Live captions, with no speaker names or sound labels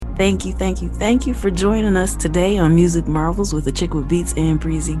Thank you for joining us today on Music Marvels with the Chick with Beats and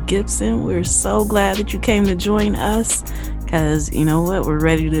Breezy Gibson. We're so glad that you came to join us because you know what? We're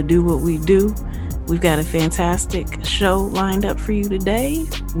ready to do what we do. We've got a fantastic show lined up for you today.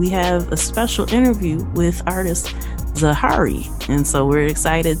 We have a special interview with artist Zahyrei, and so we're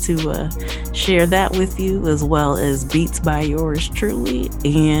excited to share that with you, as well as beats by yours truly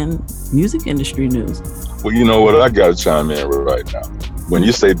and music industry news. Well, you know what? I got to chime in right now. When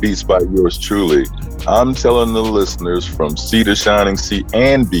you say beats by yours truly, I'm telling the listeners from sea to shining sea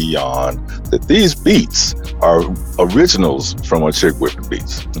and beyond that these beats are originals from a chick with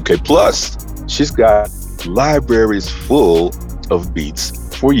beats. Okay, plus she's got libraries full of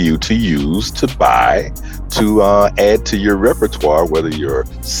beats for you to use, to buy, to add to your repertoire, whether you're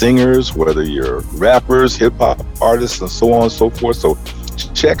singers, whether you're rappers, hip hop artists, and so on and so forth. So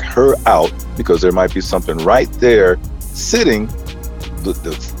check her out, because there might be something right there sitting,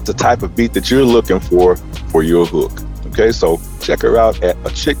 the type of beat that you're looking for your hook. Okay, so check her out at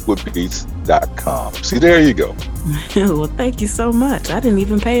achickwithbeats.com. See, there you go. Well, thank you so much. I didn't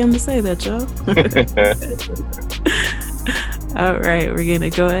even pay him to say that, y'all. All right, we're going to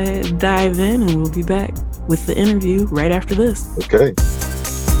go ahead and dive in, and we'll be back with the interview right after this. Okay.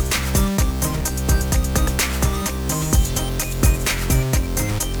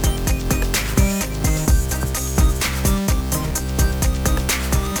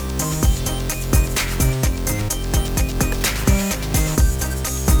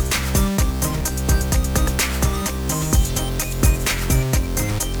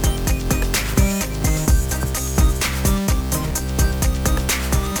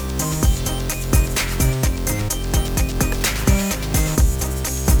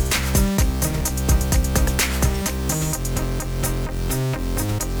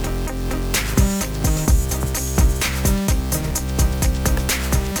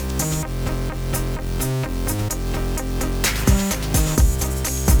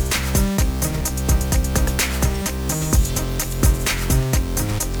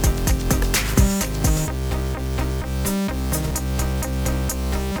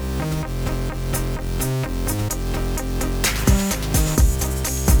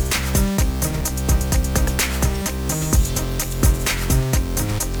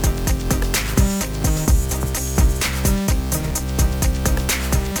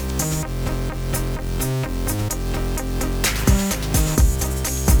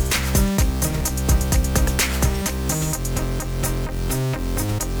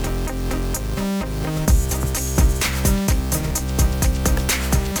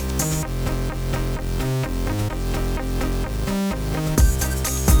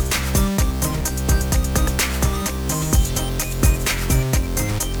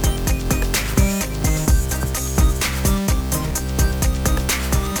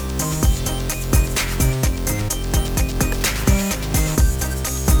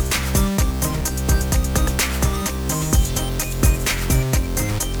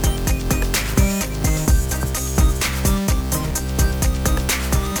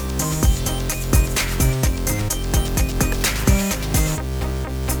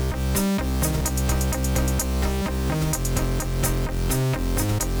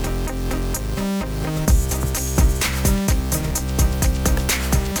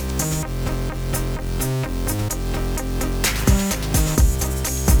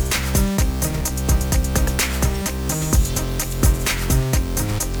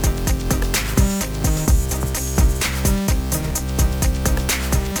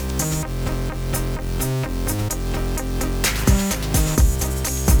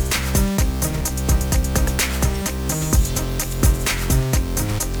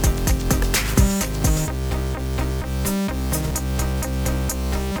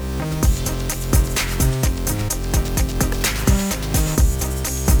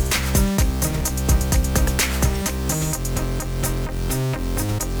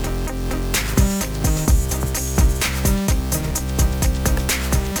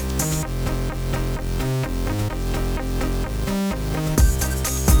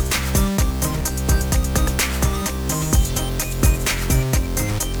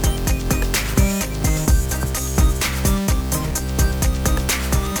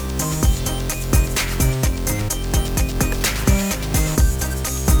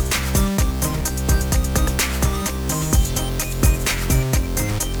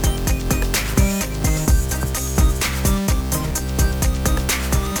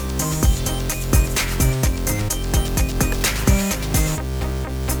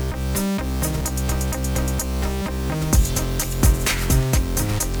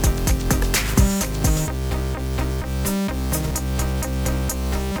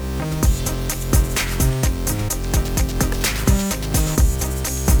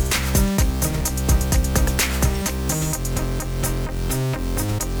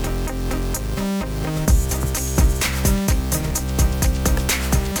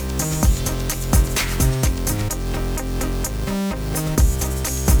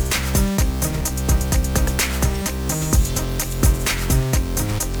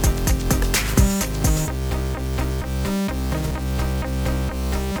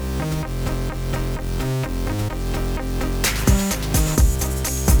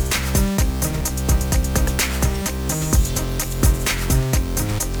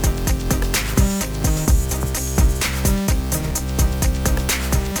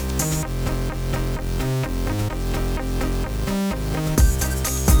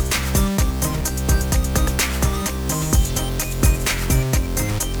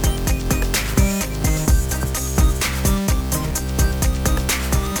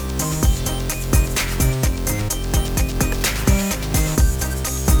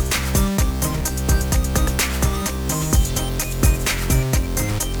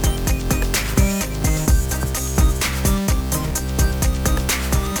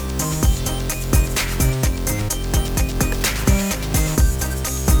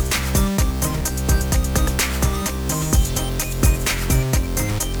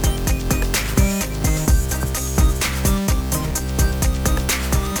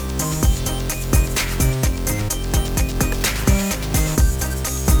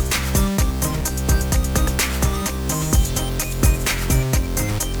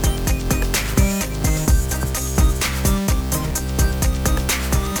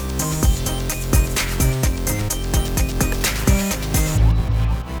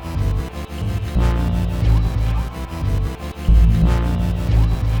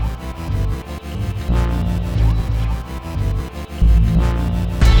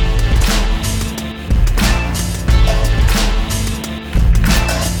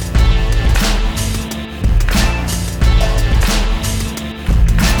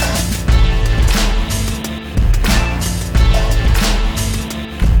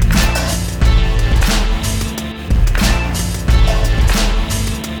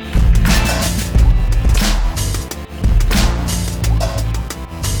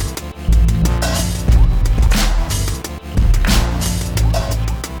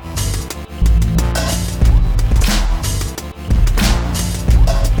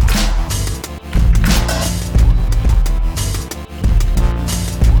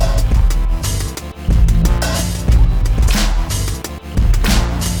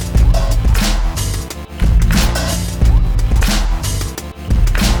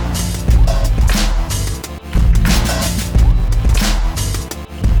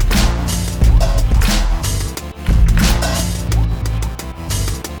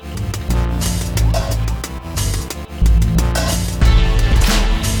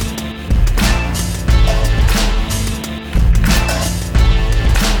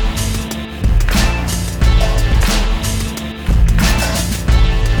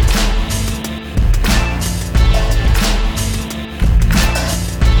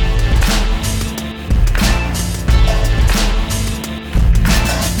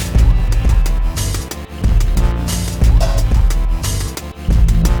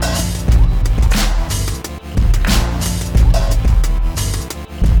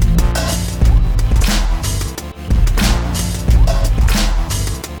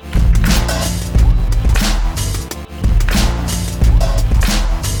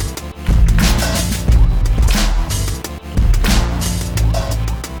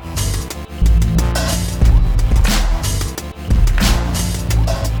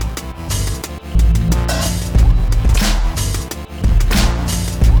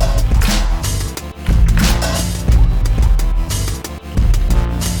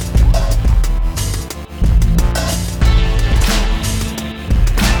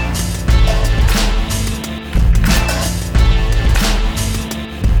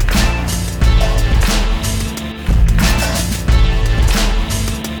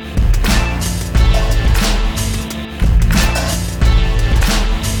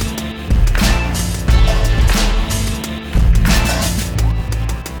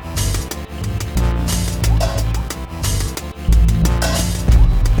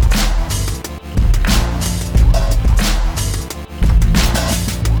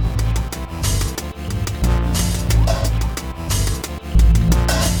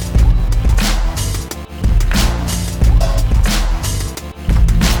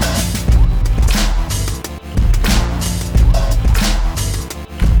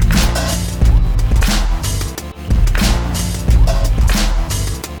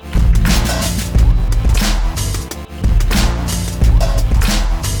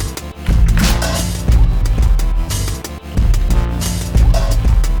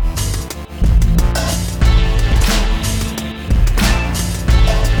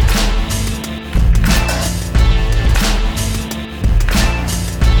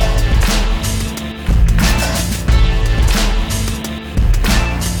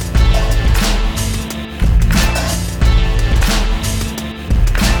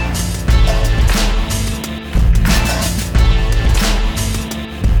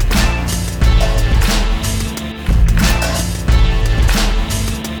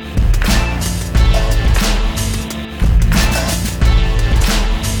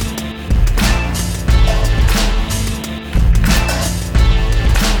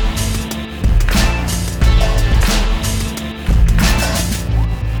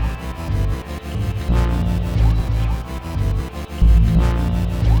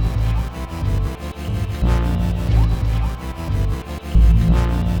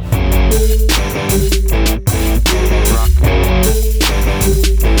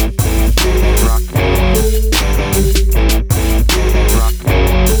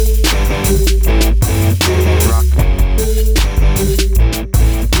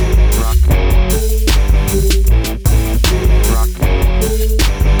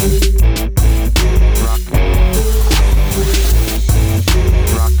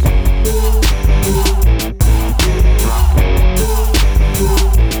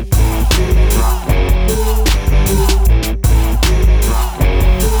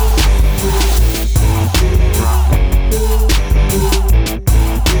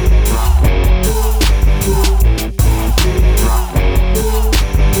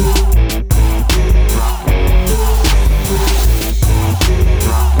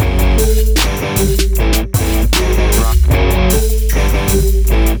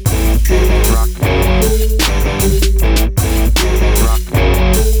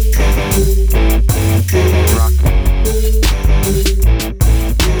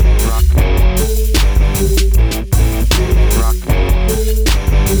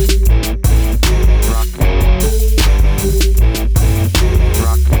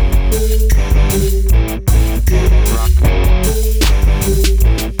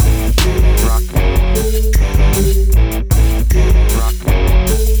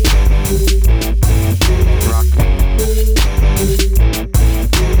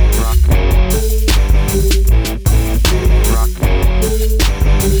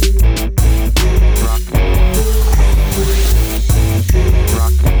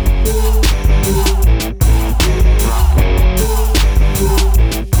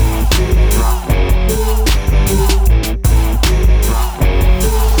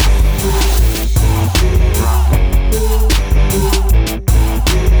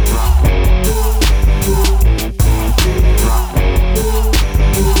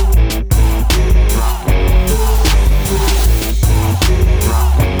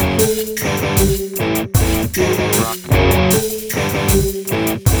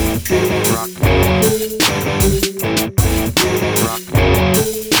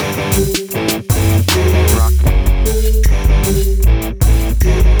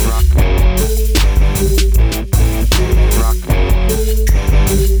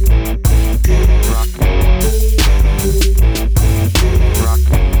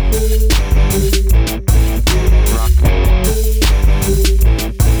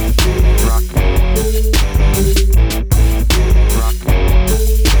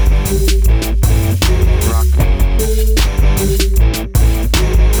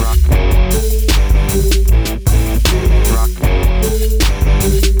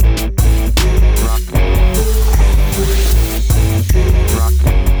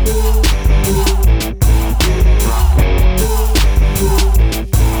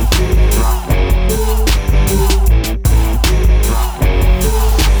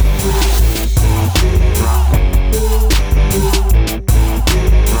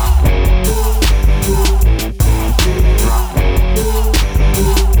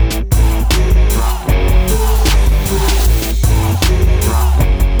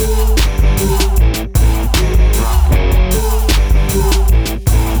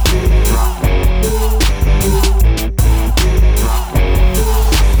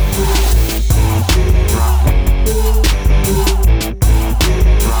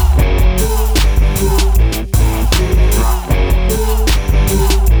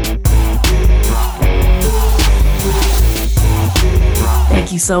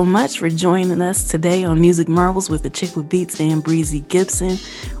 so much for joining us today on Music Marvels with the Chick with Beats and Breezy Gibson.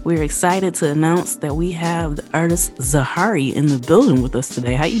 We're excited to announce that we have the artist Zahyrei in the building with us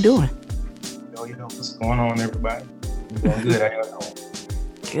today. How you doing? What's going on, everybody? I'm doing good. How y'all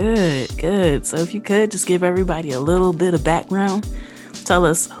doing? Good. So if you could just give everybody a little bit of background, tell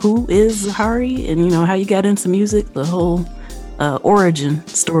us who is Zahyrei and how you got into music, the whole origin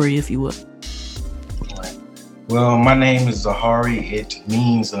story, if you will. Well, my name is Zahyrei. It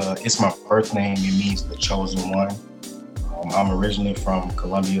means, it's my birth name. It means the chosen one. I'm originally from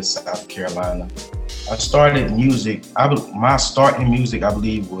Columbia, South Carolina. I started music. My start in music, I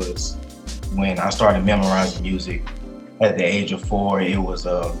believe, was when I started memorizing music at the age of 4. It was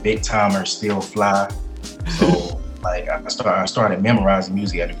a Big Timer, Still Fly. So, I started memorizing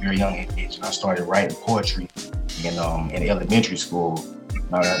music at a very young age. I started writing poetry in elementary school.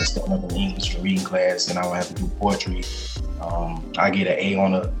 I had to stand up in English and reading class, and I would have to do poetry. I get an A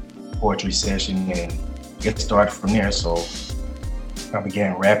on a poetry session and get started from there. So I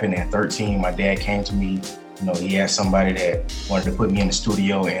began rapping at 13. My dad came to me. He asked somebody that wanted to put me in the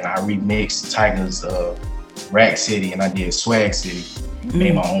studio, and I remixed Tiger's Rack City, and I did Swag City,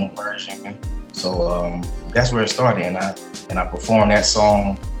 made my own version. So that's where it started, and I performed that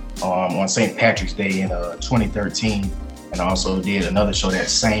song on St. Patrick's Day in 2013. And I also did another show that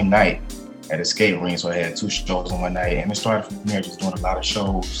same night at a skate rink. So I had 2 shows on one night. And it started from there, just doing a lot of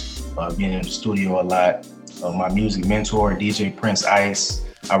shows, being in the studio a lot. My music mentor, DJ Prince Ice,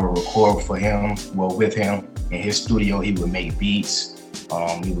 I would record with him in his studio. He would make beats.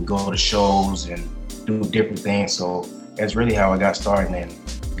 He would go to shows and do different things. So that's really how I got started and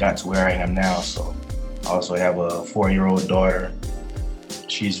got to where I am now. So I also have a 4-year-old daughter.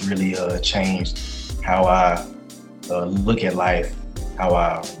 She's really changed how I look at life, how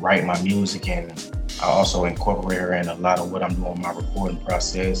I write my music, and I also incorporate her in a lot of what I'm doing in my recording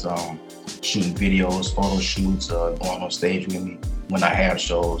process, shooting videos, photo shoots, going on stage with me when I have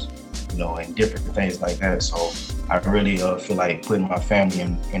shows, and different things like that. So I really feel like putting my family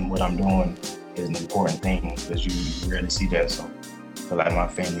in what I'm doing is an important thing, because you rarely see that. So I feel like my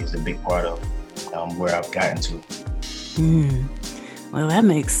family is a big part of where I've gotten to. Well, that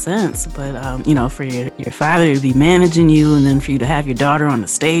makes sense. But, for your father to be managing you and then for you to have your daughter on the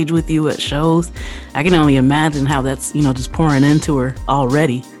stage with you at shows, I can only imagine how that's, just pouring into her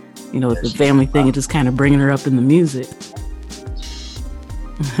already, with the family thing and just kind of bringing her up in the music.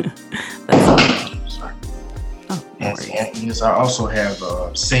 That's all. Sorry. Yes, I also have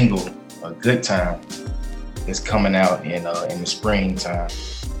a single, A Good Time, that's coming out in the springtime.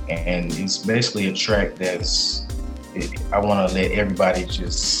 And it's basically a track I want to let everybody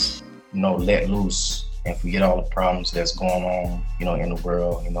just, let loose and forget all the problems that's going on, in the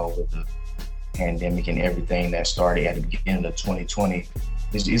world, with the pandemic and everything that started at the beginning of 2020.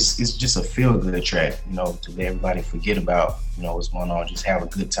 It's just a feel-good track, to let everybody forget about, what's going on. Just have a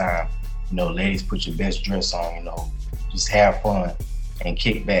good time. Ladies, put your best dress on, just have fun and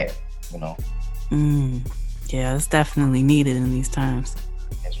kick back, Yeah, it's definitely needed in these times.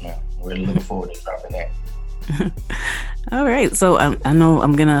 Yes, ma'am. We're looking forward to dropping that. All right, so I know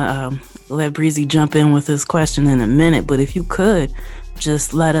I'm gonna let Breezy jump in with this question in a minute, but if you could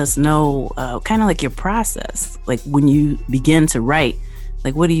just let us know kind of like your process, like when you begin to write,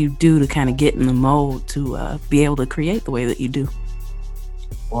 like what do you do to kind of get in the mode to be able to create the way that you do?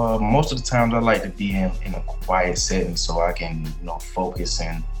 Well, most of the times I like to be in a quiet setting so I can focus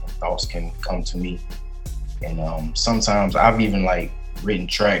and thoughts can come to me. And sometimes I've even written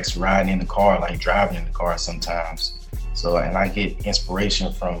tracks riding in the car, driving in the car sometimes. So, and I get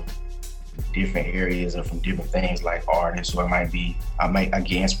inspiration from different areas or from different things like artists, or I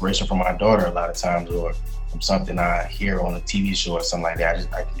get inspiration from my daughter a lot of times, or from something I hear on a TV show or something like that.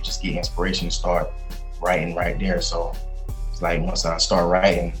 I can just get inspiration to start writing right there. So it's like once I start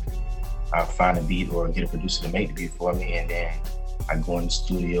writing, I find a beat or get a producer to make the beat for me, and then I go in the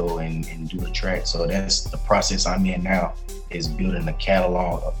studio and do the track. So that's the process I'm in now, is building a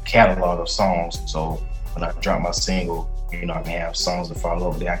catalog of songs. So when I drop my single, I can have songs to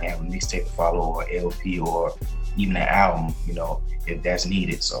follow up there. I can have a mixtape to follow, or LP, or even an album, if that's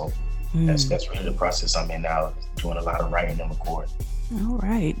needed. So that's really the process I'm in now, doing a lot of writing and recording. All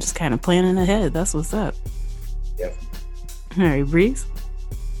right, just kind of planning ahead. That's what's up. Definitely. All right, Breeze.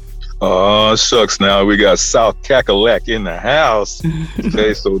 Oh, shucks. Now we got South Cackalack in the house.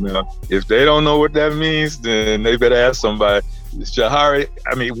 Okay, so now if they don't know what that means, then they better ask somebody. Zahyrei,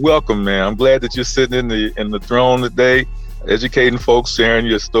 welcome, man. I'm glad that you're sitting in the throne today, educating folks, sharing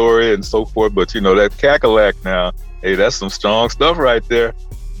your story and so forth. But that Cackalack now, hey, that's some strong stuff right there.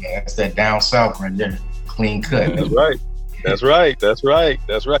 Yeah, that's that down south right there. Clean cut. That's right. That's right. That's right.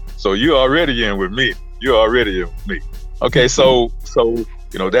 That's right. So you're already in with me. You're already in with me. Okay, so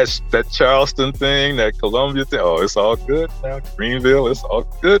that's that Charleston thing, that Columbia thing. Oh, it's all good now. Greenville, it's all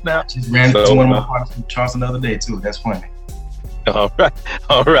good now. Just ran into one of my partners from Charleston the other day too. That's funny.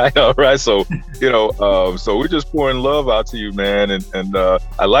 All right. So, so we're just pouring love out to you, man. And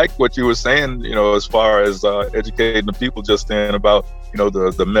I like what you were saying, as far as educating the people just then about,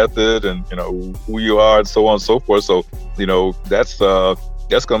 the method and, who you are and so on and so forth. So, that's going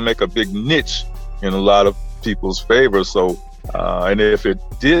to make a big niche in a lot of people's favor. So, and if it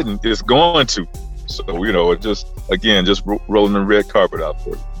didn't, it's going to. So, just rolling the red carpet out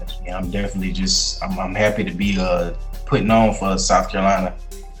for you. Yeah, I'm definitely I'm happy to be putting on for South Carolina,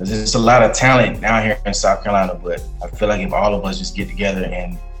 because there's a lot of talent down here in South Carolina, but I feel like if all of us just get together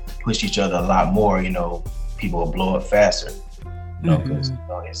and push each other a lot more, people will blow up faster. Because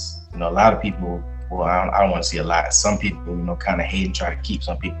it's a lot of people. Well, I don't want to see a lot. Some people, kind of hate and try to keep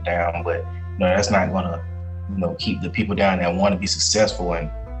some people down, but that's not going to, keep the people down that want to be successful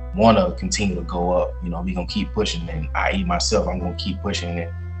and want to continue to go up. We're gonna keep pushing, and I myself, I'm gonna keep pushing and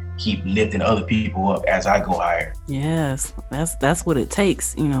keep lifting other people up as I go higher. Yes, that's what it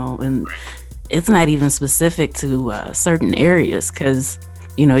takes, and it's not even specific to certain areas, because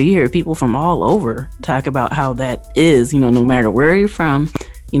you hear people from all over talk about how that is, no matter where you're from.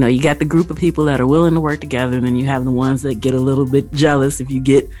 You got the group of people that are willing to work together, and then you have the ones that get a little bit jealous if you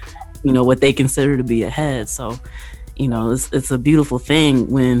get, what they consider to be ahead. So, it's a beautiful thing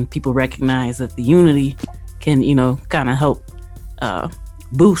when people recognize that the unity can, kind of help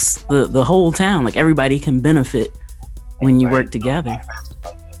boost the whole town. Like, everybody can benefit when you work together.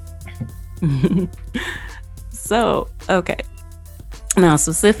 So, okay. Now,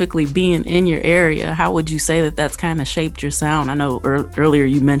 specifically being in your area, how would you say that that's kind of shaped your sound? I know earlier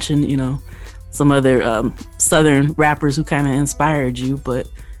you mentioned, some other Southern rappers who kind of inspired you, but,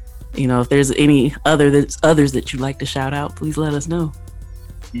 if there's any others that you'd like to shout out, please let us know.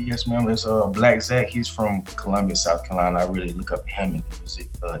 Yes, ma'am. There's Black Zach. He's from Columbia, South Carolina. I really look up to him in the music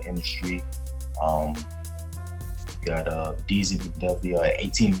industry. Got DZ,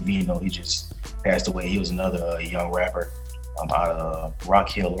 18 Vino. He just passed away. He was another young rapper out of Rock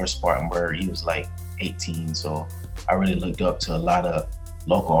Hill or Spartanburg. He was like 18. So I really looked up to a lot of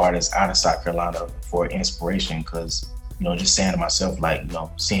local artists out of South Carolina for inspiration, because, just saying to myself, like,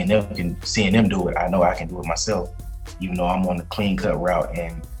 seeing them do it, I know I can do it myself. Even though I'm on the clean cut route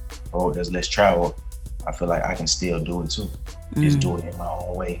and road that's less traveled, I feel like I can still do it too. Just do it in my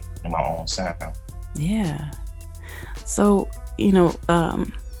own way, in my own sound. Yeah. So,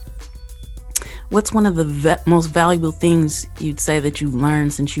 what's one of the most valuable things you'd say that you've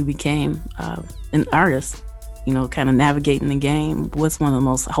learned since you became an artist? Kind of navigating the game. What's one of the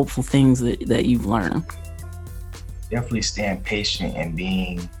most helpful things that you've learned? Definitely staying patient and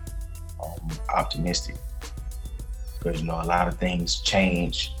being optimistic. Because, a lot of things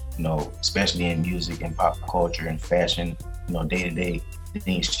change, especially in music and pop culture and fashion, day to day,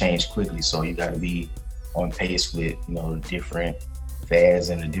 things change quickly. So you got to be on pace with, the different fads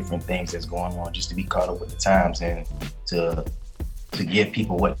and the different things that's going on, just to be caught up with the times and to give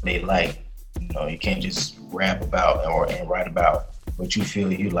people what they like. You can't just rap about and write about what you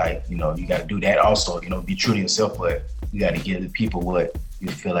feel you like. You got to do that also, be true to yourself, but you got to give the people what you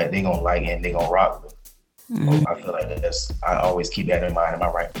feel like they're going to like and they're going to rock with. So I feel like I always keep that in mind in my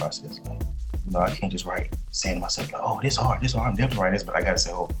writing process. I can't just write saying to myself, like, oh, this hard, I'm definitely writing this, but I gotta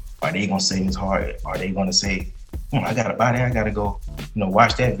say, oh, are they gonna say it's hard? Are they gonna say, I gotta buy that, I gotta go,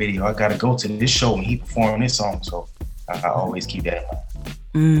 watch that video, I gotta go to this show and he performed this song. So I always keep that in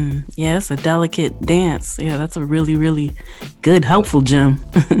mind. Yeah, it's a delicate dance. Yeah, that's a really, really good, helpful gem.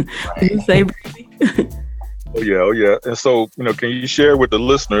 Right. You say, Brady? Oh yeah. And so, can you share with the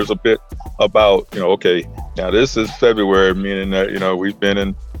listeners a bit about, okay, now this is February, meaning that, we've been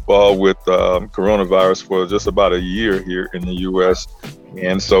involved with coronavirus for just about a year here in the U.S.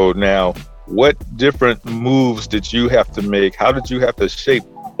 And so now, what different moves did you have to make? How did you have to shape,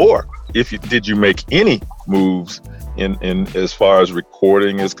 or did you make any moves in as far as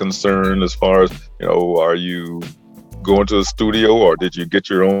recording is concerned, as far as, are you going to the studio, or did you get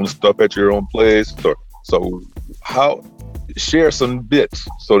your own stuff at your own place? So share some bits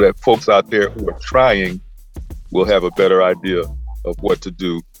so that folks out there who are trying will have a better idea of what to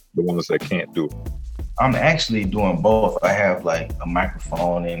do, the ones that can't do it. I'm actually doing both. I have like a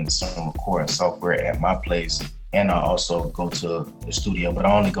microphone and some recording software at my place, and I also go to the studio, but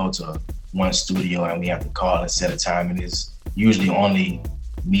I only go to one studio and we have to call and set a time, and it's usually only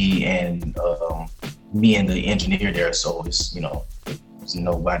me and the engineer there, so it's, there's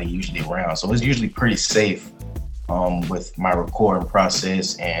nobody usually around. So it's usually pretty safe with my recording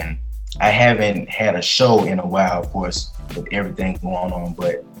process, and I haven't had a show in a while, of course, with everything going on,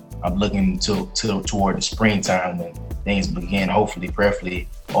 but I'm looking toward the springtime when things begin, hopefully, prayerfully,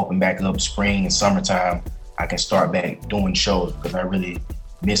 open back up spring and summertime. I can start back doing shows because I really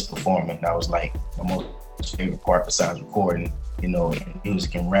miss performing. That was like my most favorite part besides recording, you know, and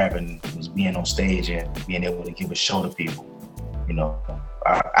music and rapping was being on stage and being able to give a show to people, you know,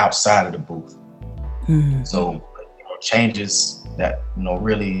 outside of the booth. Mm-hmm. So, you know, changes that, you know,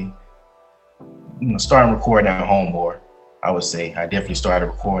 really, you know, starting recording at home more. I would say I definitely started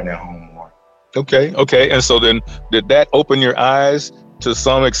recording at home more. Okay. And so then did that open your eyes to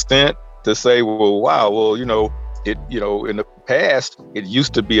some extent to say, well, wow, well, you know, in the past, it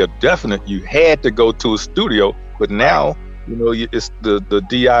used to be a definite, you had to go to a studio, but now, you know, it's the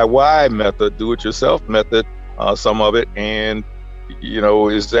DIY method, do-it-yourself method, some of it. And, you know,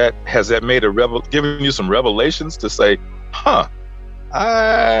 has that made given you some revelations to say,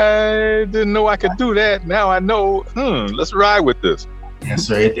 I didn't know I could do that. Now I know, let's ride with this. Yes,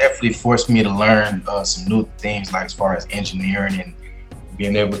 sir. It definitely forced me to learn some new things, like as far as engineering and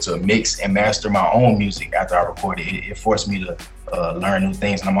being able to mix and master my own music after I recorded. It forced me to learn new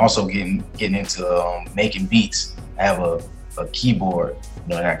things. And I'm also getting into making beats. I have a keyboard, you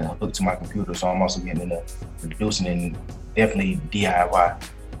know, that I can hook to my computer. So I'm also getting into producing and definitely DIY,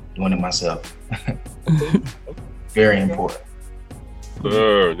 doing it myself. Very important.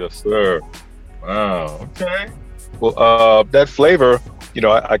 Sir, yes, sir. Wow. Okay. Well, that flavor, you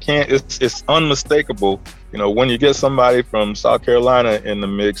know, I can't. It's unmistakable. You know, when you get somebody from South Carolina in the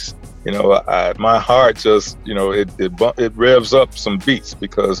mix, you know, my heart just, you know, it revs up some beats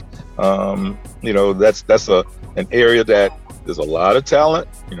because, you know, that's an area that there's a lot of talent.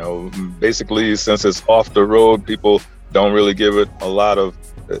 You know, basically since it's off the road, people don't really give it a lot of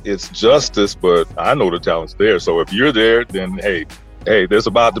its justice. But I know the talent's there. So if you're there, then hey, there's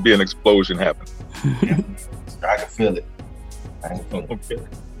about to be an explosion happening. I can feel it.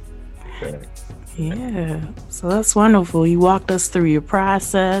 Okay. Yeah, so that's wonderful. You walked us through your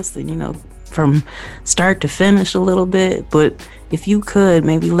process and, you know, from start to finish a little bit. But if you could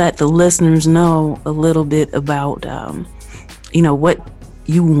maybe let the listeners know a little bit about, you know, what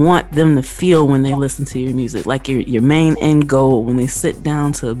you want them to feel when they listen to your music, like your main end goal when they sit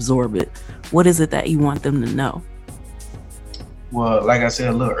down to absorb it. What is it that you want them to know? Well, like I said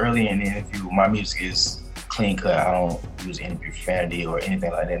a little earlier in the interview, my music is clean cut. I don't use any profanity or anything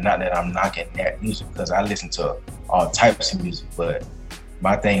like that. Not that I'm knocking that music, because I listen to all types of music. But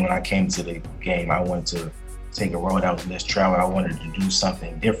my thing when I came to the game, I wanted to take a road that was less traveled. I wanted to do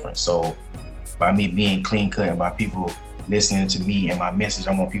something different. So by me being clean cut and by people listening to me and my message,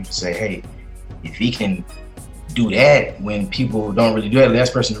 I want people to say, hey, if he can do that when people don't really do that, the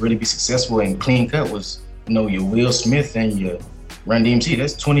last person to really be successful and clean cut was, you know, your Will Smith and your Run DMC.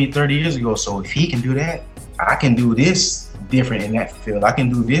 That's 20, 30 years ago. So if he can do that, I can do this different in that field. I can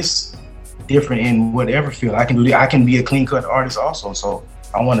do this different in whatever field. I can be a clean cut artist also. So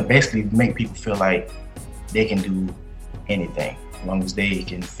I want to basically make people feel like they can do anything. As long as they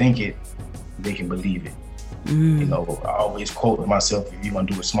can think it, they can believe it. You know, I always quote myself, if you're going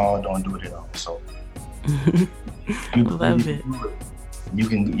to do it small, don't do it at all. So love it.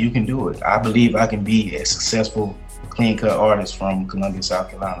 You can do it. I believe I can be a successful clean cut artist from Columbia, South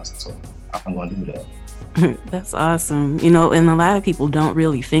Carolina. So I'm going to do that. That's awesome. You know, and a lot of people don't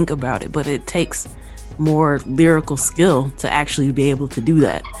really think about it, but it takes more lyrical skill to actually be able to do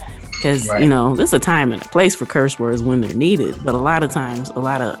that. Because, you know, there's a time and a place for curse words when they're needed, but a lot of times, a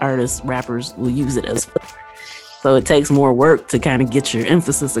lot of artists, rappers will use it as filler. So it takes more work to kind of get your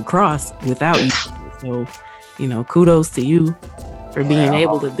emphasis across without you. So, you know, kudos to you for being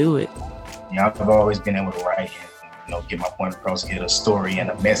able to do it. Yeah, I've always been able to write and, you know, get my point across, get a story and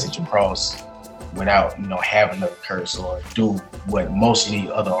a message across without, you know, having to curse or do what most of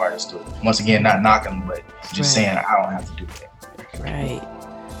the other artists do. Once again, not knocking them, but just saying I don't have to do that. Right.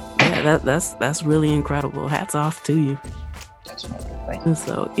 Yeah, that's really incredible. Hats off to you. That's right. Thank you. And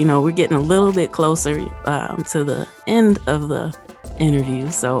so, you know, we're getting a little bit closer to the end of the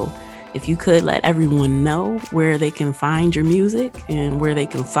interview. So if you could let everyone know where they can find your music and where they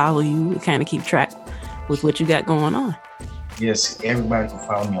can follow you to kind of keep track with what you got going on. Yes, everybody can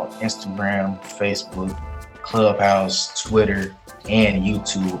follow me on Instagram, Facebook, Clubhouse, Twitter, and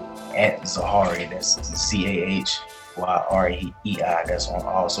YouTube at Zahyrei. That's Zahyrei. That's on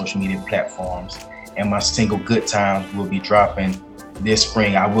all social media platforms. And my single Good Times will be dropping this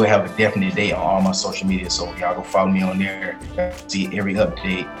spring. I will have a definite date on all my social media, so y'all go follow me on there. See every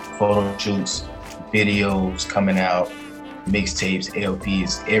update, photo shoots, videos coming out, mixtapes,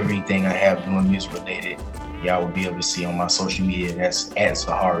 LPs, everything I have doing music related y'all will be able to see on my social media. That's at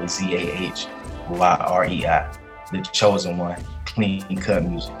Zahyrei, Zahrei, the chosen one, clean cut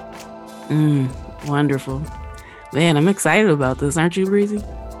music. Wonderful. Man, I'm excited about this. Aren't you, Breezy?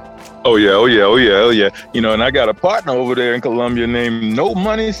 Oh yeah. And I got a partner over there in Colombia named No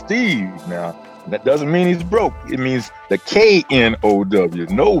Money Steve. Now, that doesn't mean he's broke. It means the KNOW,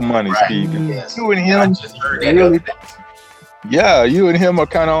 No Money Steve. Yes. You and him, I just heard that the other day. yeah, you and him are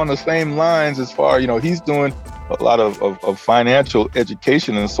kind of on the same lines as far, he's doing a lot of financial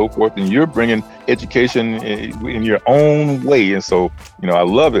education and so forth, and you're bringing education in your own way. And so, I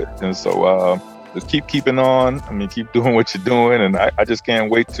love it. And so, just keeping on. I mean, keep doing what you're doing, and I just can't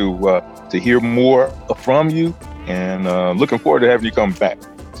wait to hear more from you. And looking forward to having you come back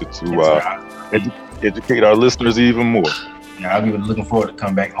to educate our listeners even more. Yeah, I'll be looking forward to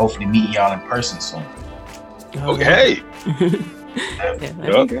come back. Hopefully, meeting y'all in person soon. Okay. Yeah,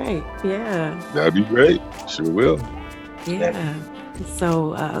 that'd be great. Yeah, that'd be great. Sure will. Yeah.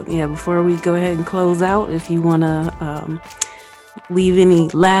 So, before we go ahead and close out, if you want to leave any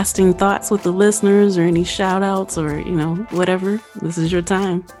lasting thoughts with the listeners or any shout outs or, whatever, this is your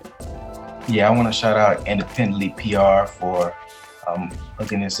time. Yeah, I want to shout out Independently PR for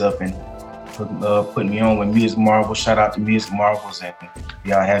hooking this up and putting me on with Music Marvel. Shout out to Music Marvels, and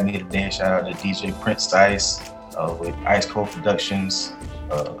y'all have me today. Shout out to DJ Prince Dice with Ice Cold Productions,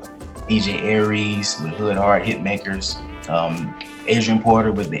 DJ Aries with Hood Hard Hitmakers, Adrian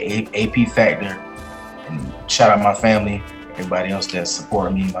Porter with the AP Factor, and shout out my family, everybody else that's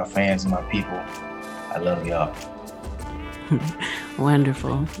supporting me, my fans and my people. I love y'all.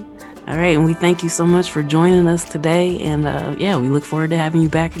 Wonderful. All right, and we thank you so much for joining us today, and we look forward to having you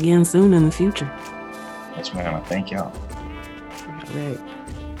back again soon in the future. Yes, ma'am. I thank y'all.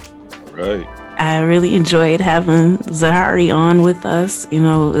 All right. I really enjoyed having Zahyrei on with us.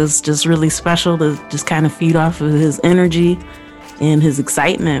 It's just really special to just kind of feed off of his energy and his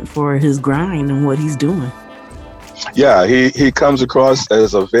excitement for his grind and what he's doing. Yeah, he comes across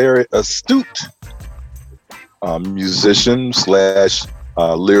as a very astute musician /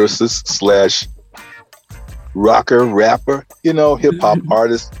 lyricist / rocker, rapper, hip hop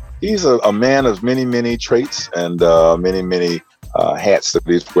artist. He's a man of many traits and many hats that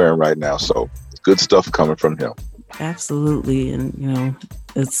he's wearing right now. So good stuff coming from him. Absolutely. And,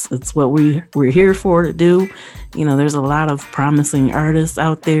 it's what we're here for to do. There's a lot of promising artists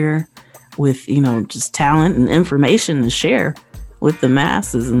out there with, just talent and information to share with the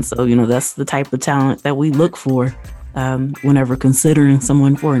masses. And so, that's the type of talent that we look for whenever considering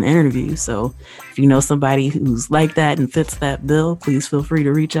someone for an interview. So if you know somebody who's like that and fits that bill, please feel free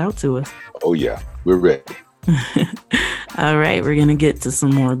to reach out to us. Oh, yeah, we're ready. All right, we're going to get to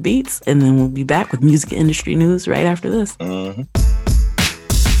some more beats, and then we'll be back with music industry news right after this. Mm-hmm.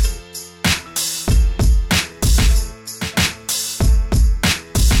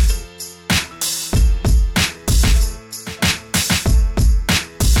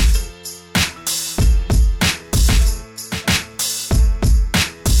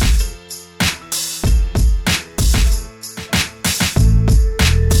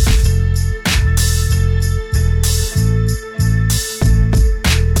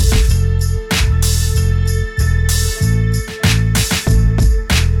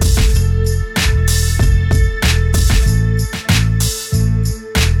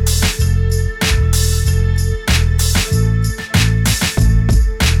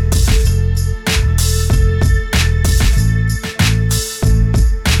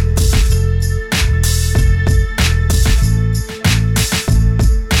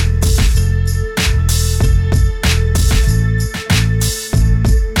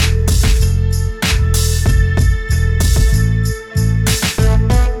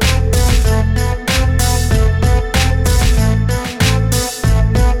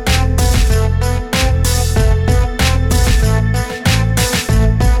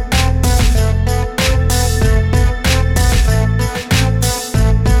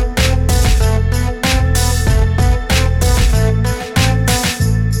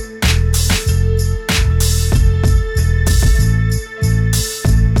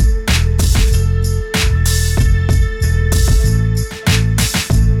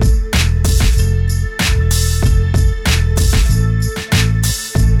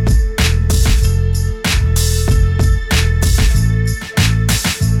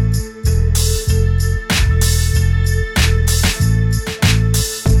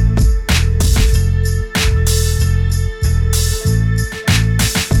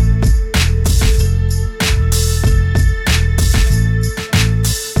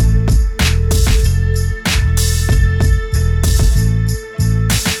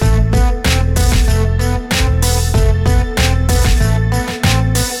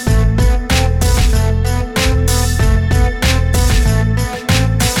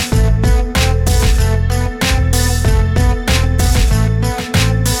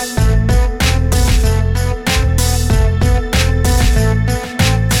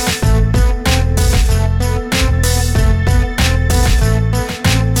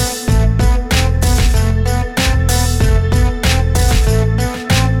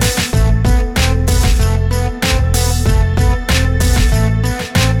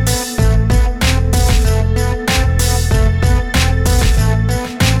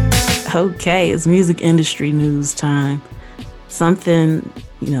 Okay, it's music industry news time. Something,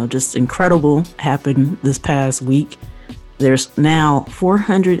 just incredible happened this past week. There's now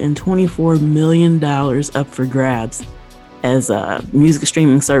 $424 million up for grabs as music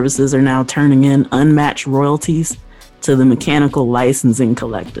streaming services are now turning in unmatched royalties to the Mechanical Licensing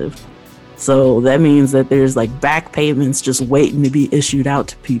Collective. So that means that there's like back payments just waiting to be issued out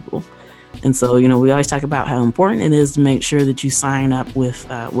to people. And so, we always talk about how important it is to make sure that you sign up with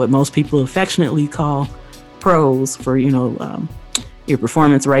what most people affectionately call pros for, your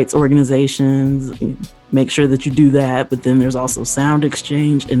performance rights organizations. Make sure that you do that. But then there's also Sound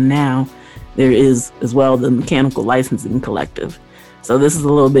Exchange. And now there is as well the Mechanical Licensing Collective. So this is a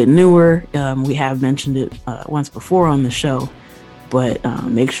little bit newer. We have mentioned it once before on the show. But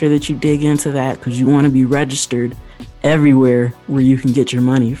make sure that you dig into that because you want to be registered everywhere where you can get your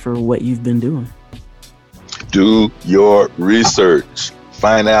money for what you've been doing. Do your research.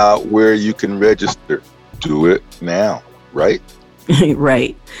 Find out where you can register. Do it now, right?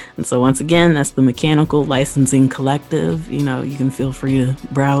 Right. And so once again, that's the Mechanical Licensing Collective. You can feel free to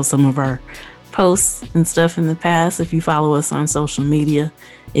browse some of our posts and stuff in the past if you follow us on social media.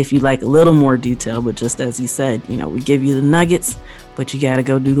 If you'd like a little more detail, but just as you said, we give you the nuggets, but you got to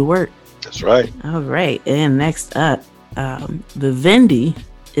go do the work. That's right. All right. And next up, Vivendi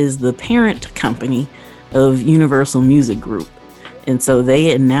is the parent company of Universal Music Group. And so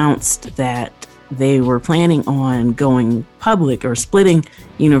they announced that they were planning on going public or splitting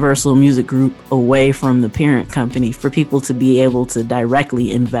Universal Music Group away from the parent company for people to be able to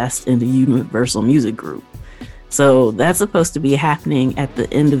directly invest in the Universal Music Group. So that's supposed to be happening at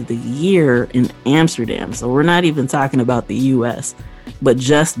the end of the year in Amsterdam. So we're not even talking about the US, but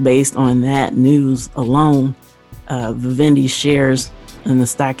just based on that news alone, Vivendi shares in the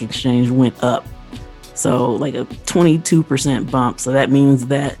stock exchange went up. So like a 22% bump. So that means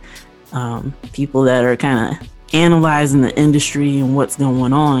that people that are kind of analyzing the industry and what's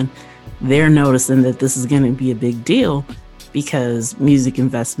going on, they're noticing that this is going to be a big deal because music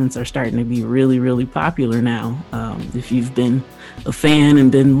investments are starting to be really, really popular now. If you've been a fan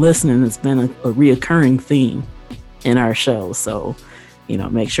and been listening, it's been a reoccurring theme in our show. So,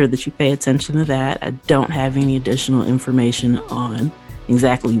 make sure that you pay attention to that. I don't have any additional information on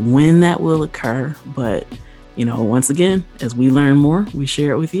exactly when that will occur, but once again, as we learn more, we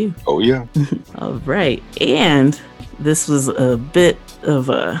share it with you. Oh, yeah. All right. And this was a bit of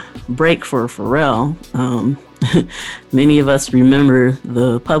a break for Pharrell. Many of us remember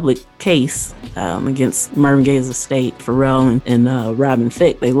the public case against Marvin Gaye's estate. Pharrell and Robin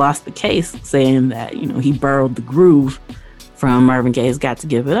Thicke, they lost the case saying that, he borrowed the groove from Marvin Gaye's Got to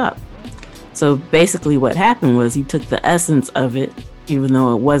Give It Up. So basically what happened was he took the essence of it, even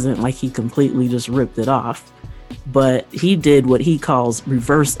though it wasn't like he completely just ripped it off. But he did what he calls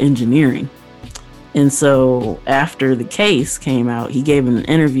reverse engineering. And so after the case came out, he gave an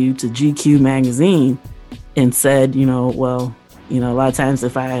interview to GQ magazine and said, a lot of times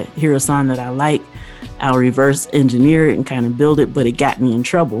if I hear a song that I like, I'll reverse engineer it and kind of build it, but it got me in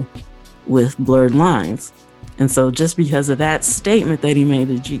trouble with blurred lines. And so just because of that statement that he made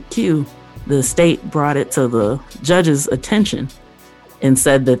to GQ, the state brought it to the judge's attention and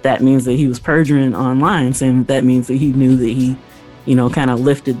said that means that he was perjuring online, saying that means that he knew that he, kind of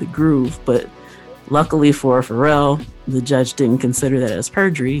lifted the groove. But luckily for Pharrell, the judge didn't consider that as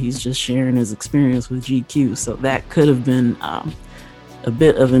perjury. He's just sharing his experience with GQ. So that could have been a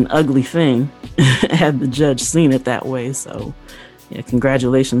bit of an ugly thing had the judge seen it that way. So yeah,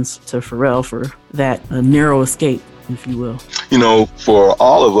 congratulations to Pharrell for that narrow escape, if you will. For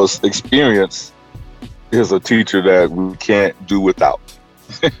all of us, experience is a teacher that we can't do without.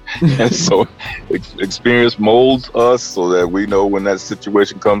 And so experience molds us so that we know when that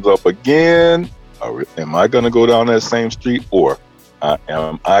situation comes up again, am I going to go down that same street, or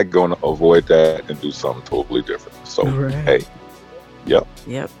am I going to avoid that and do something totally different? So, right. Hey,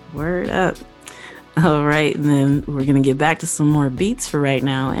 Yep, word up. All right, and then we're going to get back to some more beats for right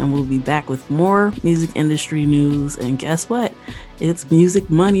now, and we'll be back with more music industry news. And guess what? It's music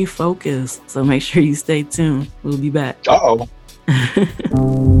money focused, so make sure you stay tuned. We'll be back. Uh-oh.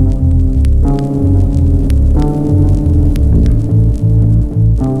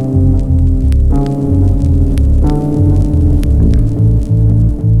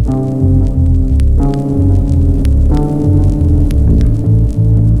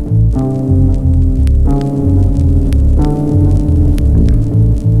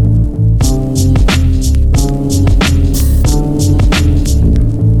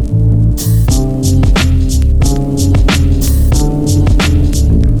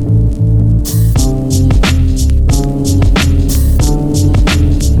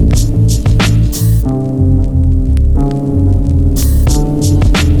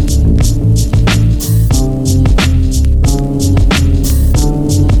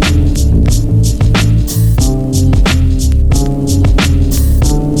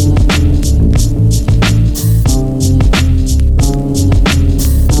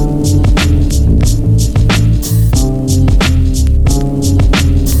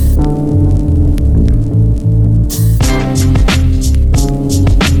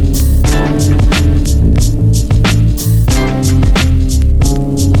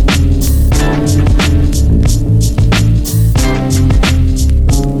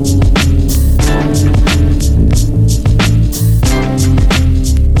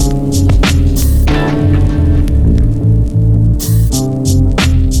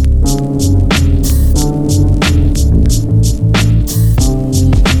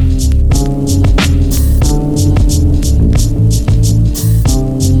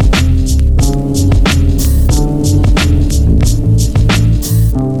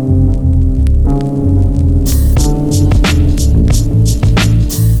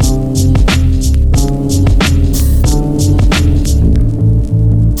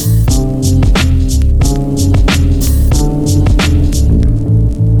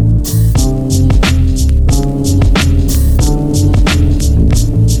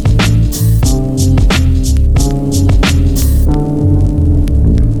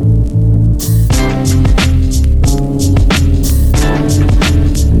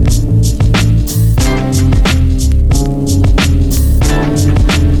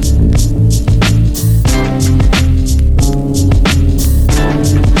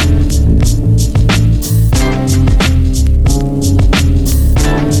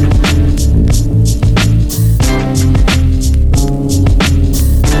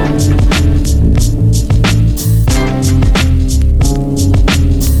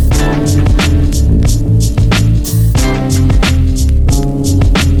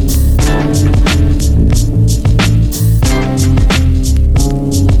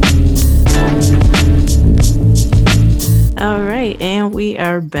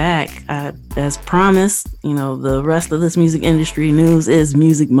 are back. As promised, the rest of this music industry news is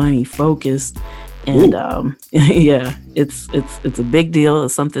music money focused. And yeah, it's a big deal.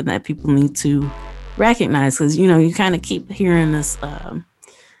 It's something that people need to recognize, because you kind of keep hearing this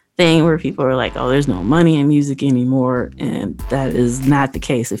thing where people are like, oh, there's no money in music anymore, and that is not the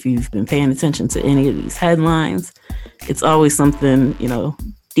case. If you've been paying attention to any of these headlines, it's always something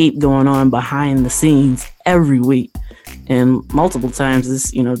deep going on behind the scenes every week, and multiple times.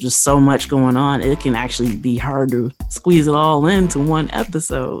 It's just so much going on, it can actually be hard to squeeze it all into one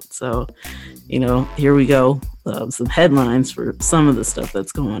episode. So here we go, some headlines for some of the stuff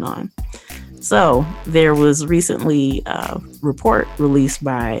that's going on. So there was recently a report released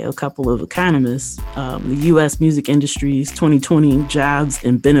by a couple of economists, the U.S. music industry's 2020 jobs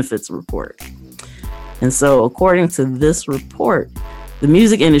and benefits report. And so according to this report, the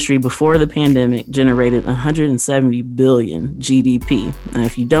music industry before the pandemic generated 170 billion GDP. And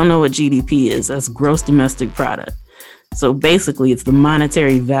if you don't know what GDP is, that's gross domestic product. So basically it's the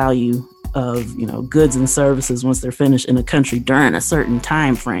monetary value of goods and services once they're finished in a country during a certain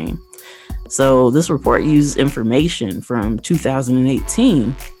time frame. So this report used information from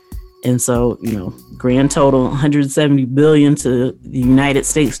 2018. And so, grand total 170 billion to the United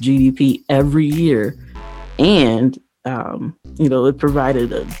States GDP every year. And, it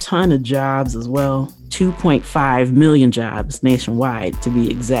provided a ton of jobs as well, 2.5 million jobs nationwide to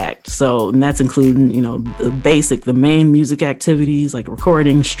be exact. So, and that's including, the main music activities like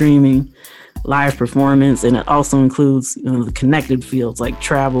recording, streaming, live performance, and it also includes the connected fields like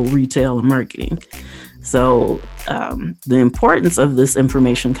travel, retail, and marketing. So the importance of this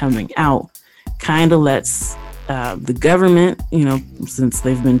information coming out kind of lets the government, since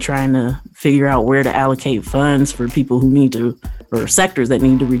they've been trying to figure out where to allocate funds for people who need to, or sectors that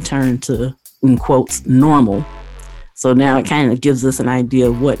need to return to, in quotes, normal. So now it kind of gives us an idea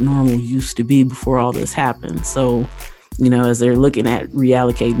of what normal used to be before all this happened. So as they're looking at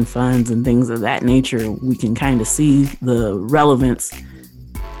reallocating funds and things of that nature, we can kind of see the relevance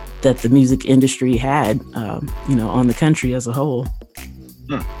that the music industry had, on the country as a whole.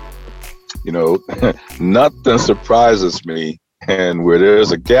 Nothing surprises me. And where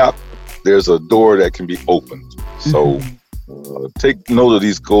there's a gap, there's a door that can be opened. So take note of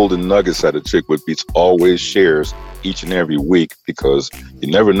these golden nuggets that a chick with beats always shares each and every week, because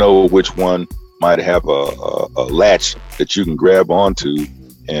you never know which one might have a latch that you can grab onto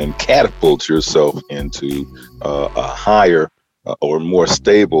and catapult yourself into a higher or more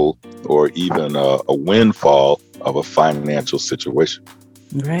stable, or even a windfall of a financial situation.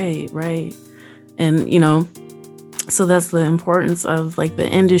 Right. And, so that's the importance of like the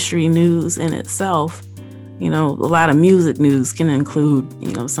industry news in itself. A lot of music news can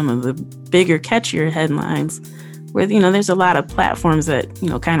include, some of the bigger, catchier headlines where, there's a lot of platforms that,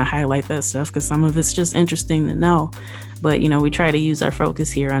 kind of highlight that stuff because some of it's just interesting to know. But, we try to use our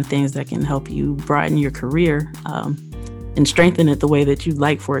focus here on things that can help you broaden your career and strengthen it the way that you'd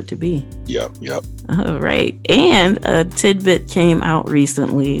like for it to be. Yep. All right. And a tidbit came out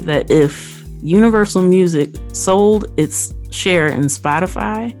recently that if Universal Music sold its share in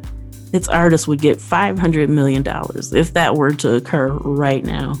Spotify, its artists would get $500 million if that were to occur right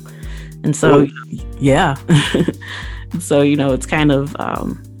now. And so, yeah. So, it's kind of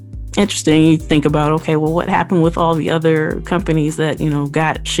interesting. You think about, okay, well, what happened with all the other companies that,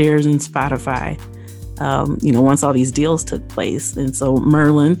 got shares in Spotify, once all these deals took place. And so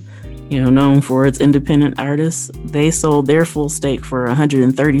Merlin, known for its independent artists, they sold their full stake for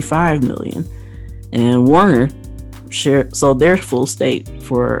 $135 million. And Warner sold their full stake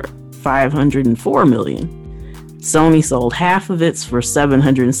for $504 million. Sony sold half of its for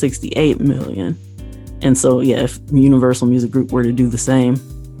 $768 million. And so, if Universal Music Group were to do the same,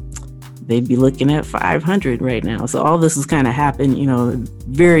 they'd be looking at 500 right now. So all this has kind of happened, at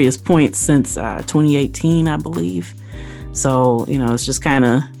various points since 2018, I believe. So, it's just kind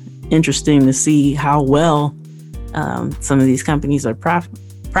of interesting to see how well some of these companies are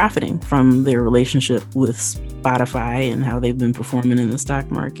profiting from their relationship with Spotify and how they've been performing in the stock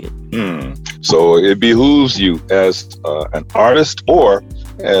market. So it behooves you as an artist or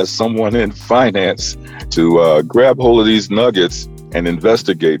as someone in finance to grab hold of these nuggets and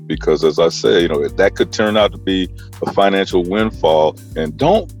investigate, because as I say, that could turn out to be a financial windfall. And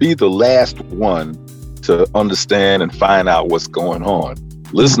don't be the last one to understand and find out what's going on.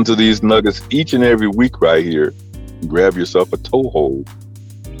 Listen to these nuggets each and every week right here. Grab yourself a toehold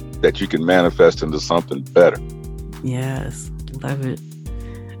that you can manifest into something better. Yes, love it.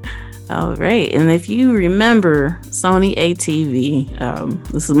 All right. And if you remember Sony ATV,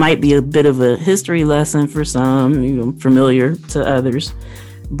 this might be a bit of a history lesson for some, familiar to others.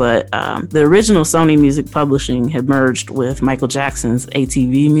 But the original Sony Music Publishing had merged with Michael Jackson's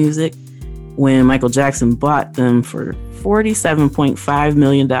ATV Music when Michael Jackson bought them for $47.5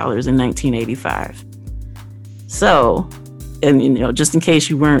 million in 1985. So, and just in case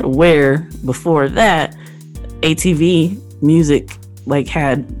you weren't aware, before that, ATV Music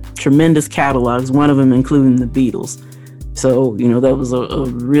had tremendous catalogs, one of them including the Beatles. So, that was a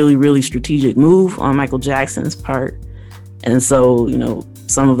really, really strategic move on Michael Jackson's part. And so,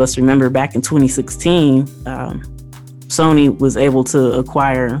 some of us remember back in 2016, Sony was able to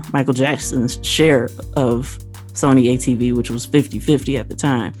acquire Michael Jackson's share of Sony ATV, which was 50-50 at the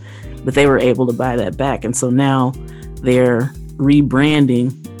time. But they were able to buy that back. And so now they're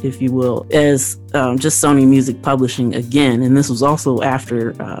rebranding, if you will, as just Sony Music Publishing again. And this was also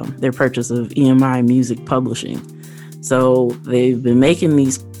after their purchase of EMI Music Publishing. So they've been making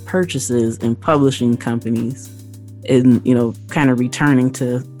these purchases in publishing companies and, kind of returning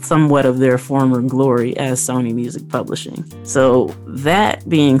to somewhat of their former glory as Sony Music Publishing. So that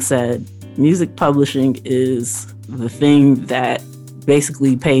being said, music publishing is the thing that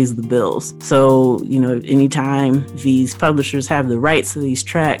basically pays the bills. So, anytime these publishers have the rights to these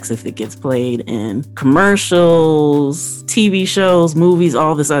tracks, if it gets played in commercials, TV shows, movies,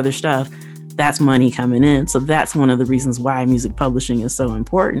 all this other stuff, that's money coming in. So that's one of the reasons why music publishing is so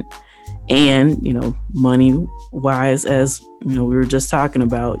important. And, money wise, as we were just talking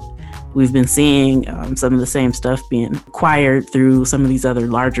about, we've been seeing some of the same stuff being acquired through some of these other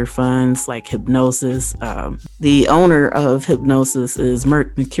larger funds like Hypnosis. The owner of Hypnosis is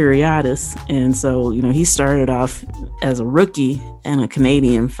Mert Mercuriadis. And so, he started off as a rookie in a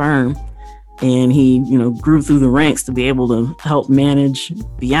Canadian firm. And he, grew through the ranks to be able to help manage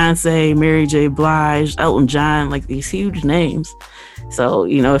Beyonce, Mary J. Blige, Elton John, these huge names. So,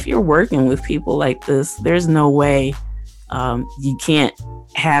 if you're working with people like this, there's no way you can't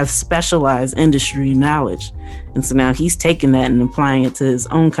have specialized industry knowledge. And so now he's taking that and applying it to his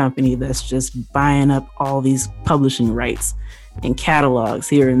own company that's just buying up all these publishing rights and catalogs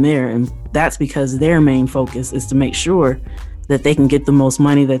here and there. And that's because their main focus is to make sure that they can get the most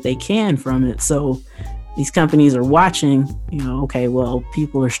money that they can from it. So these companies are watching, okay, well,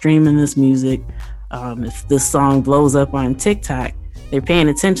 people are streaming this music. If this song blows up on TikTok, they're paying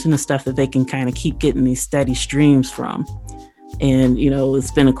attention to stuff that they can kind of keep getting these steady streams from. And,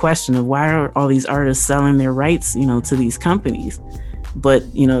 it's been a question of why are all these artists selling their rights, to these companies? But,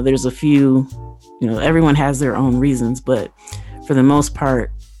 there's a few, everyone has their own reasons, but for the most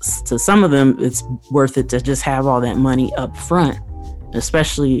part, to some of them, it's worth it to just have all that money up front,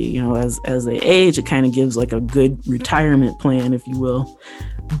 especially, as they age, it kind of gives a good retirement plan, if you will.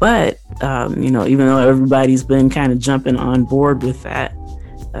 But, even though everybody's been kind of jumping on board with that,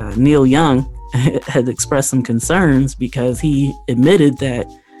 Neil Young had expressed some concerns because he admitted that,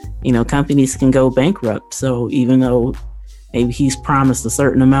 companies can go bankrupt. So even though maybe he's promised a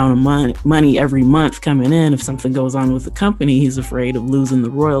certain amount of money every month coming in, if something goes on with the company, he's afraid of losing the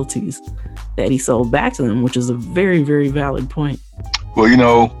royalties that he sold back to them, which is a very, very valid point.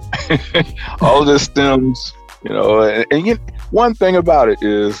 Well, all of this stems, and one thing about it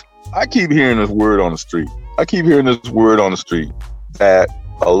is I keep hearing this word on the street. That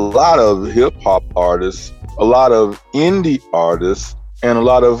a lot of hip hop artists, a lot of indie artists, and a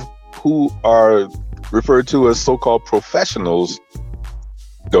lot of who are referred to as so-called professionals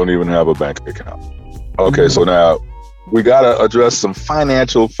don't even have a bank account. Okay, so now we got to address some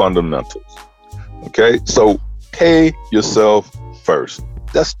financial fundamentals. Okay, so pay yourself first.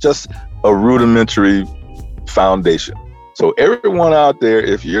 That's just a rudimentary foundation. So everyone out there,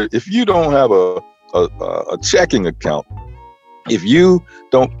 if you don't have a checking account, if you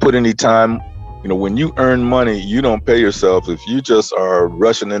don't put any time, when you earn money, you don't pay yourself. If you just are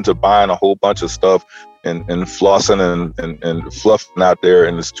rushing into buying a whole bunch of stuff and flossing and fluffing out there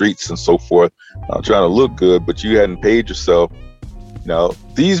in the streets and so forth, trying to look good, but you hadn't paid yourself. Now,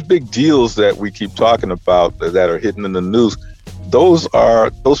 these big deals that we keep talking about that are hitting in the news, those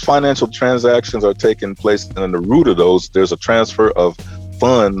financial transactions are taking place, and in the root of those, there's a transfer of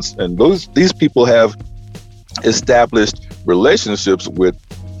funds, and these people have established relationships with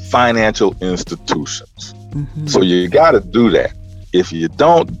financial institutions. So you got to do that. If you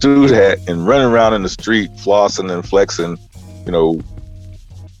don't do that and run around in the street flossing and flexing,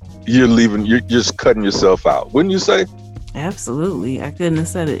 you're just cutting yourself out, wouldn't you say? Absolutely. I couldn't have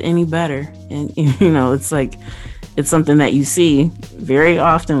said it any better. And, it's it's something that you see very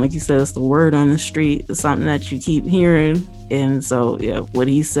often. Like you said, it's the word on the street. It's something that you keep hearing. And so, yeah, what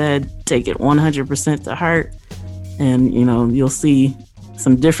he said, take it 100% to heart. And, you know, you'll see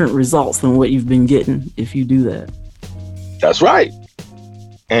some different results than what you've been getting if you do that. That's right.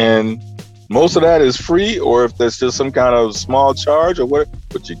 And most of that is free, or if there's just some kind of small charge or whatever,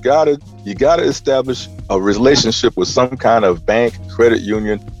 but you gotta establish a relationship with some kind of bank, credit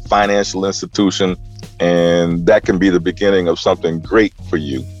union, financial institution, and that can be the beginning of something great for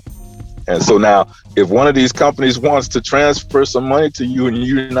you. And so now, if one of these companies wants to transfer some money to you and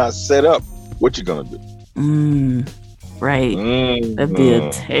you're not set up, what you gonna do? Right. That'd be a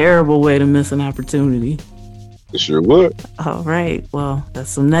terrible way to miss an opportunity. It sure would. All right. Well,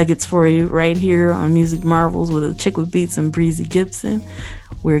 that's some nuggets for you right here on Music Marvels with a chick with beats and Breezy Gibson.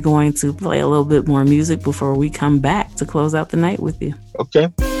 We're going to play a little bit more music before we come back to close out the night with you. Okay.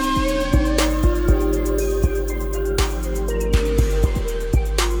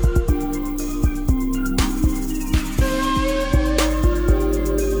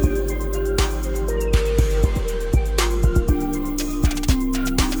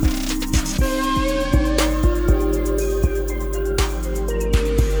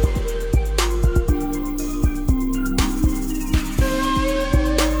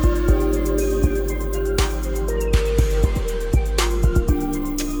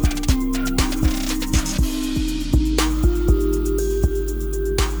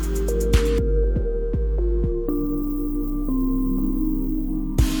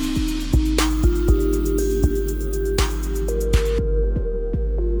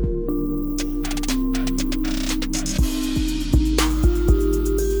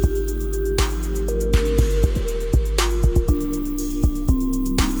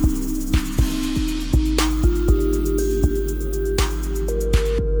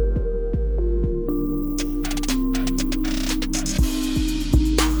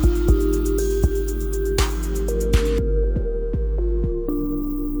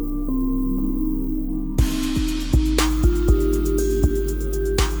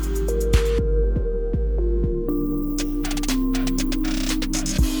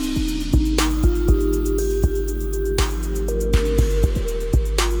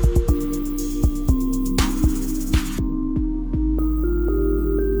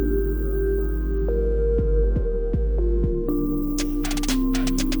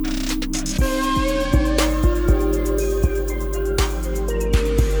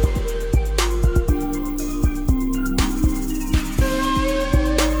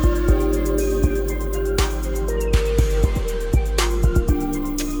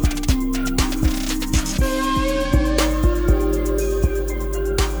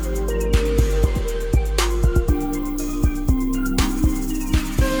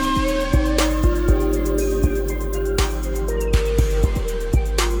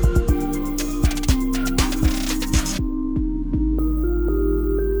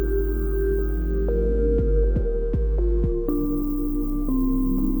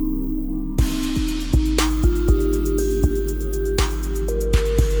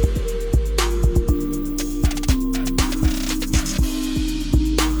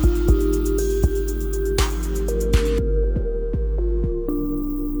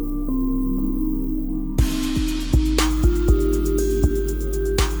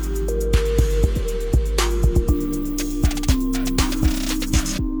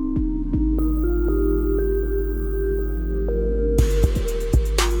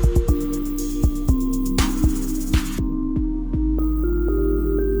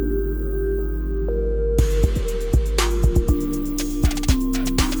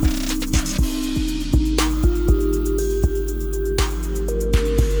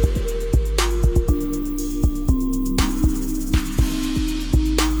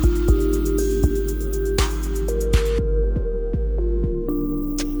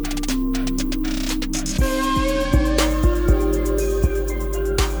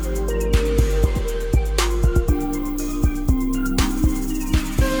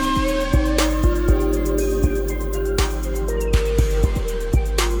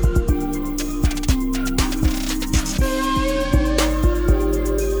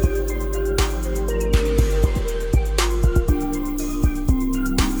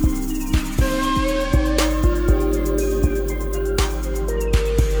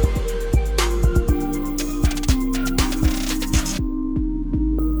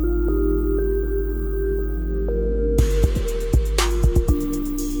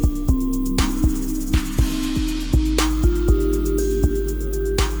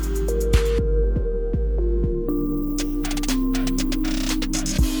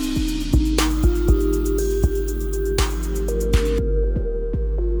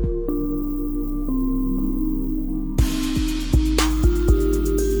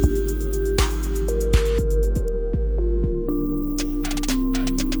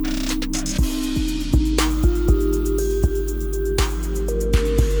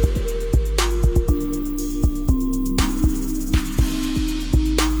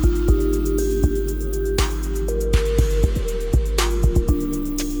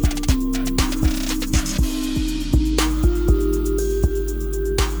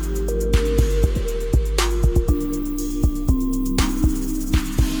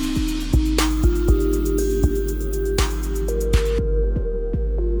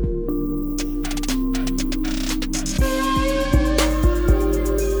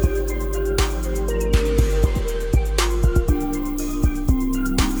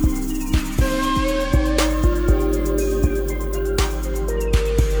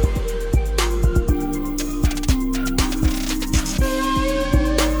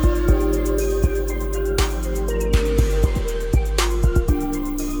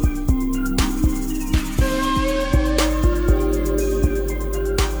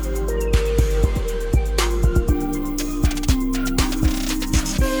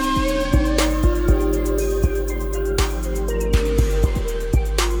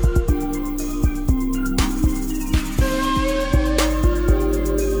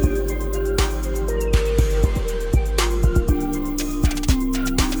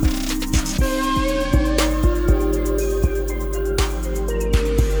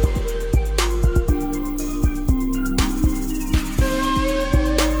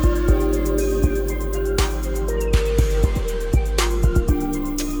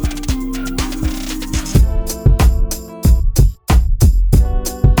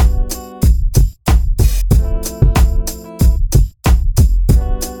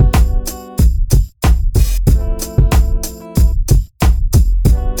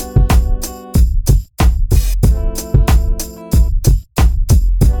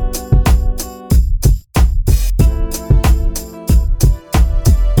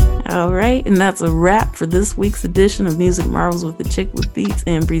 and that's a wrap for this week's edition of Music Marvels with the Chick with Beats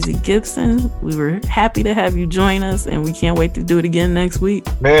and Breezy Gibson. We were happy to have you join us, and we can't wait to do it again next week.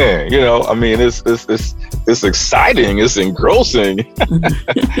 Man, I mean, it's exciting. It's engrossing.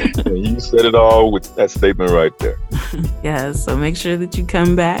 You said it all with that statement right there. Yeah, so make sure that you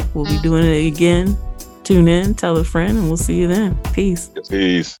come back. We'll be doing it again. Tune in, tell a friend, and we'll see you then. Peace.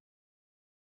 Peace.